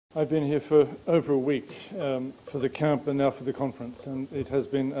I've been here for over a week for the camp and now for the conference, and it has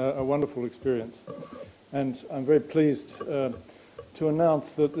been a wonderful experience. And I'm very pleased to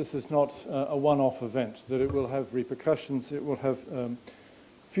announce that this is not a one-off event, that it will have repercussions, it will have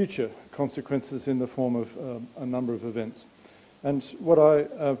future consequences in the form of a number of events. And what I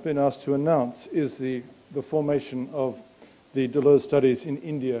have been asked to announce is the formation of the Deleuze Studies in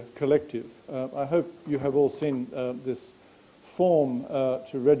India collective. I hope you have all seen this form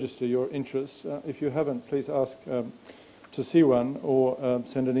to register your interest. If you haven't, please ask to see one or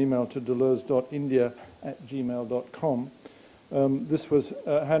send an email to deleuze.india@gmail.com. This was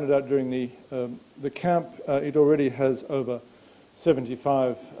handed out during the camp. It already has over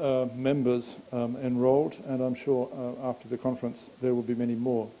 75 members enrolled, and I'm sure after the conference there will be many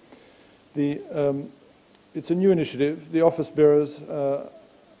more. It's a new initiative. The office bearers,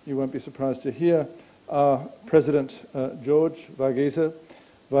 you won't be surprised to hear, are President George Varghese,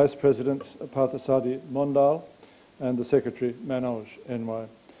 Vice President Parthasarathi Mondal, and the Secretary Manoj NY.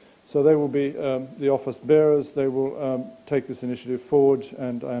 So they will be the office bearers. They will take this initiative forward,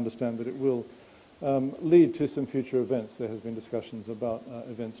 and I understand that it will lead to some future events. There has been discussions about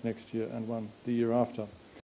events next year and one the year after.